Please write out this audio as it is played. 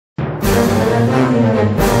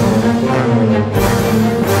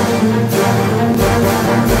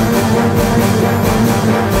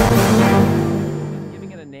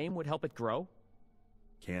help it grow?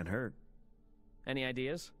 Can't hurt. Any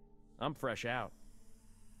ideas? I'm fresh out.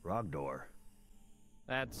 Rogdor.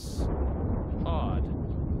 That's odd,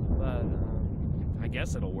 but I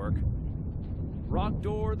guess it'll work.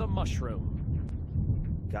 Rogdor the mushroom.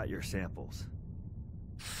 Got your samples.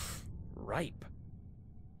 Ripe.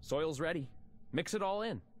 Soil's ready. Mix it all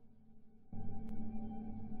in.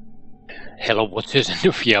 Hello watchers,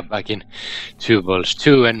 and we are back in Two Worlds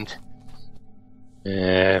 2, and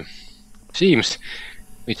seems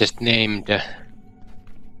we just named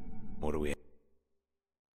What do we?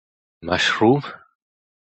 mushroom.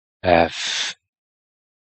 And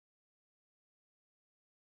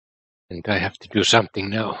I have to do something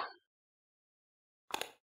now.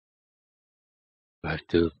 I have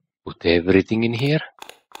to put everything in here.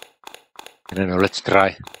 I don't know, let's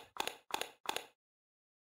try.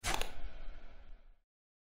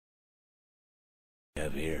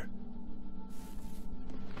 Have here.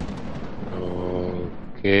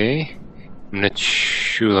 Okay. I'm not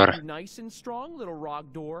sure. Nice and strong, little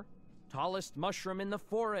Rogdor. Tallest mushroom in the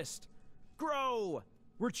forest. Grow!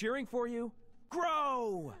 We're cheering for you.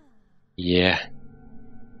 Grow! Yeah.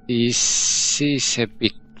 This is a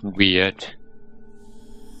bit weird.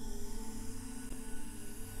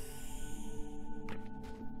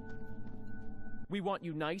 We want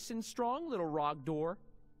you nice and strong, little Rogdor.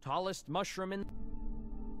 Tallest mushroom in...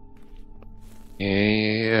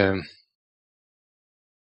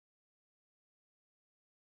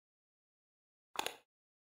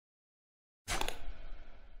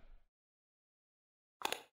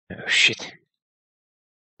 Okay, oh shit.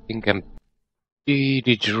 I think I did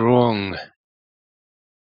it wrong.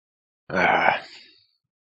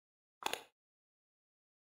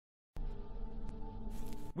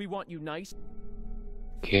 We want you nice...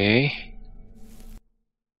 Okay.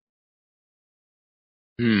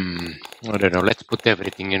 I don't know, let's put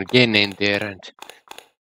everything again in there and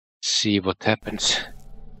see what happens.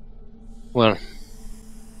 Well,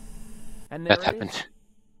 And that there it happened. is.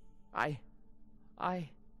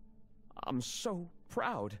 I'm so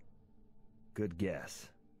proud. Good guess.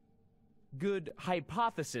 Good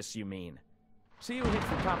hypothesis, you mean. See who hits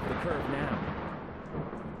the top of the curve now.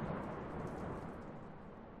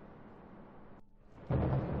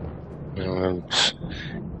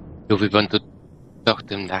 Do we want to talk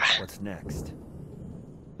to him now? What's next?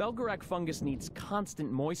 Belgarac fungus needs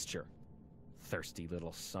constant moisture. Thirsty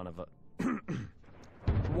little son of a...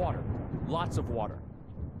 Water. Lots of water.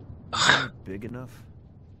 Big enough?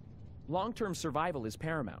 Long-term survival is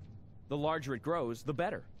paramount. The larger it grows, the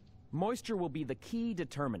better. Moisture will be the key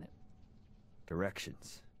determinant.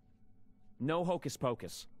 Directions. No hocus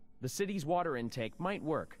pocus. The city's water intake might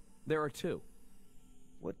work. There are two.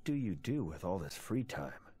 What do you do with all this free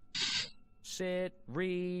time? Sit,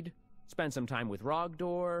 read, spend some time with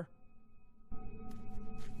Rogdor.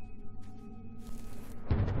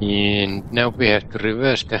 And now we have to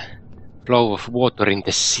reverse the flow of water in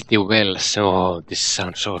the city well, so this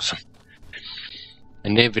sounds awesome.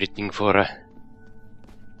 And everything for a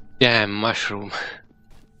damn mushroom,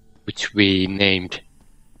 which we named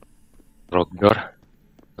Rogdor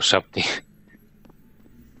or something.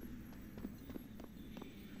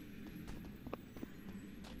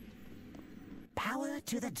 Power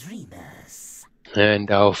to the dreamers. And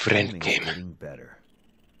our friend Timing's came. getting better.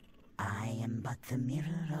 I am but the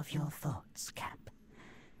mirror of your thoughts, Cap.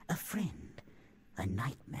 A friend, a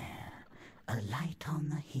nightmare, a light on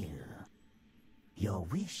the hill. Your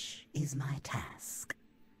wish is my task.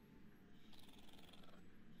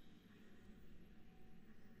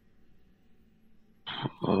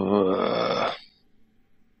 I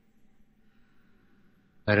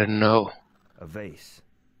don't know. A vase.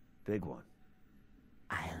 Big one.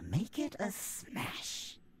 I'll make it a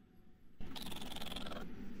smash.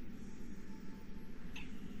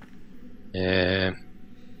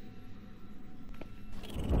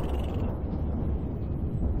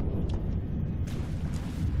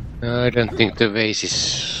 I don't think the vase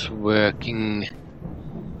is working.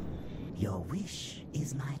 Your wish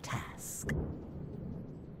is my task.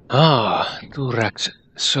 Ah, Durax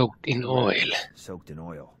soaked in oil. Soaked in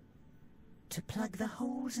oil. To plug the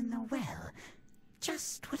holes in the well.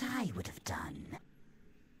 Just what I would have done.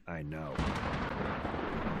 I know.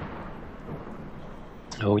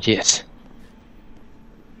 Oh yes.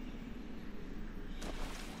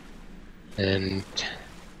 And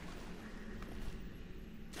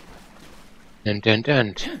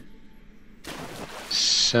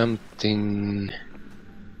something.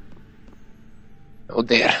 Oh,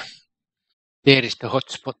 there is the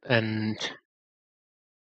hotspot. And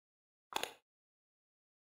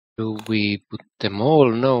do we put them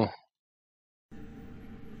all? No.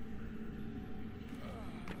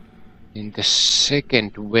 In the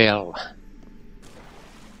second well.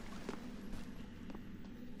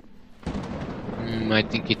 I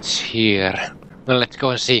think it's here. Well, let's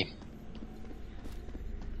go and see.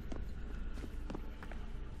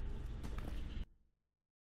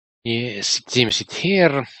 Yes, it seems it's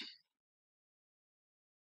here.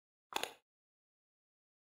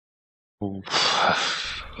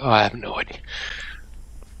 I have no idea.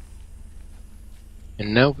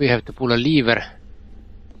 And now we have to pull a lever.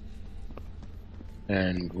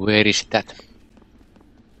 And where is that?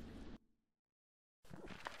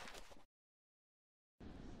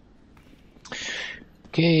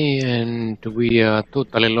 Okay, and we are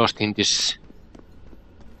totally lost in this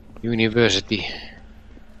university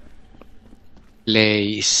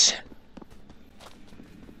place.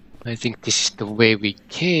 I think this is the way we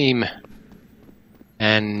came.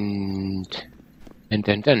 And.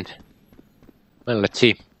 Well, let's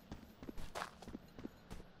see.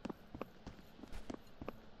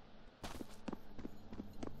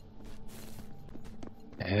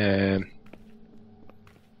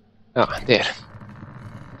 There.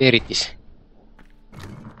 There it is.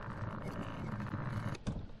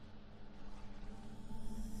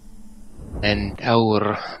 And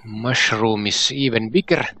our mushroom is even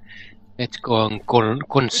bigger. Let's go and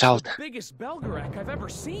consult. It's the biggest Belgorek I've ever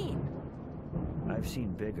seen. I've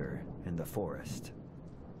seen bigger in the forest.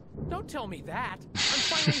 Don't tell me that. I'm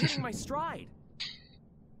finally hitting my stride.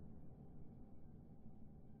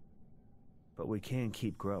 But we can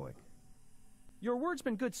keep growing. Your word's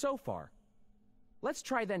been good so far. Let's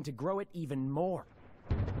try then to grow it even more.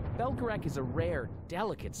 Belgorek is a rare,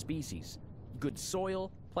 delicate species. Good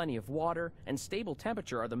soil, plenty of water, and stable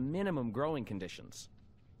temperature are the minimum growing conditions.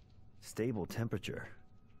 Stable temperature?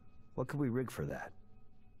 What can we rig for that?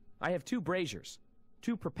 I have 2 braziers.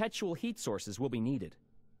 2 perpetual heat sources will be needed.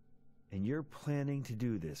 And you're planning to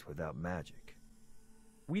do this without magic?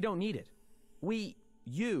 We don't need it.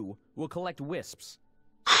 You, will collect wisps.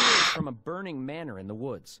 Spirits from a burning manor in the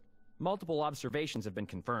woods. Multiple observations have been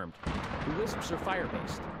confirmed. The wisps are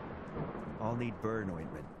fire-based. I'll need burn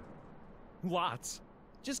ointment. Lots.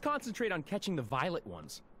 Just concentrate on catching the violet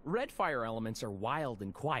ones. Red fire elements are wild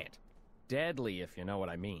and quiet. Deadly, if you know what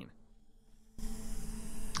I mean.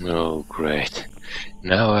 Oh, great.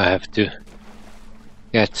 Now I have to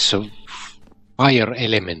get some fire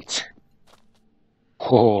element.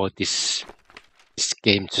 Oh, this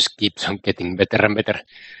game just keeps on getting better and better.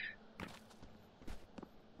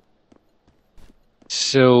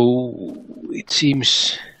 So it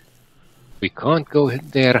seems we can't go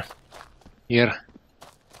there. Here.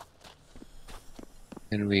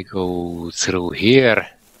 Then we go through here.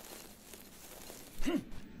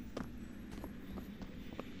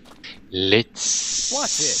 Let's Watch it.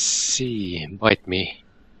 see. Bite me.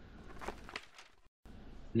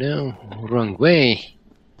 No, wrong way.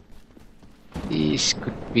 This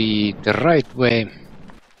could be the right way.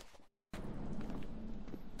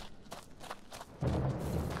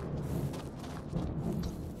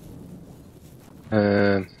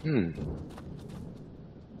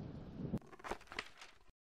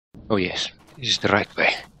 Oh yes, this is the right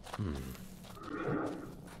way.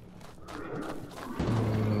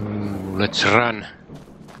 Let's run.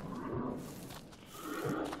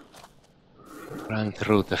 Run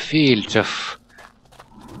through the fields of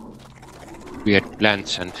weird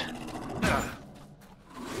plants and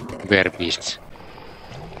beasts.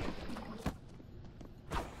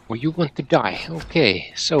 Oh, you want to die?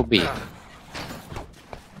 Okay, so be it.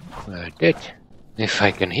 Well, dead. If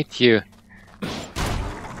I can hit you.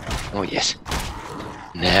 Oh yes.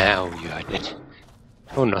 Now you are dead.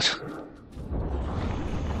 Oh not.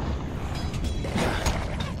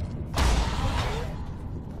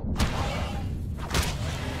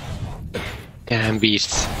 Damn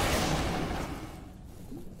beasts.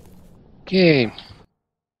 Okay.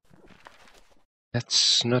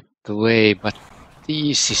 That's not the way, but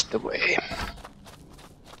this is the way.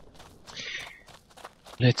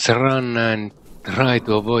 Let's run and try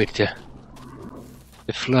to avoid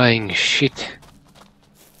the flying shit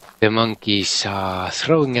the monkeys are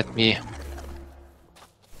throwing at me.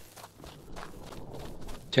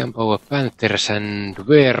 Jump over panthers and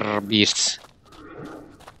beasts.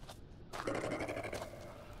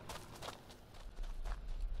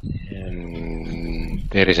 And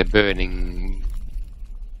there is a burning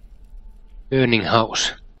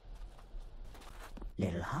house.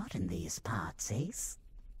 Little hot in these parts, Ace.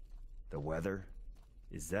 The weather?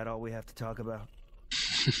 Is that all we have to talk about?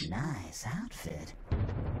 Nice outfit.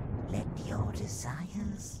 Let your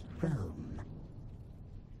desires roam.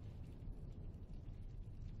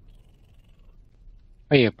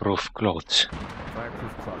 Fireproof clothes. Fireproof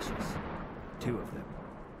fireproof clutches. 2 of them.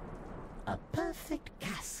 A perfect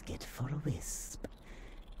casket for a wisp.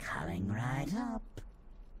 Coming right up.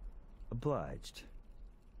 Obliged.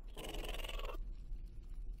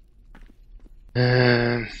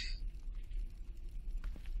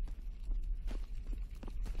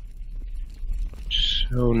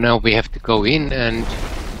 So now we have to go in and...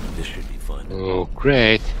 This should be fun. Oh,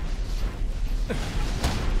 great.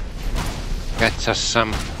 Catch us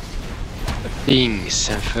some things,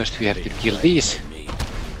 and first we have to kill these.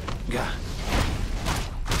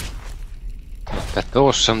 Not that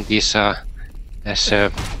awesome, these are as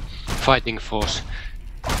a fighting force.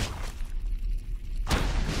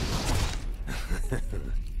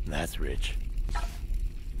 That's rich.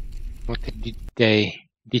 What did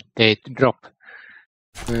they drop?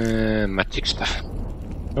 Magic stuff.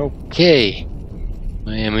 Okay.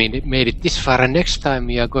 I made it this far, and next time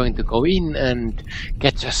we are going to go in and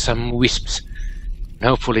catch us some wisps. And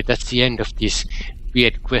hopefully that's the end of these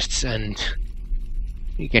weird quests and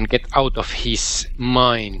we can get out of his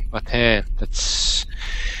mind. But that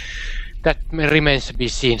remains to be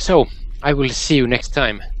seen. So I will see you next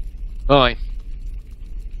time. Bye.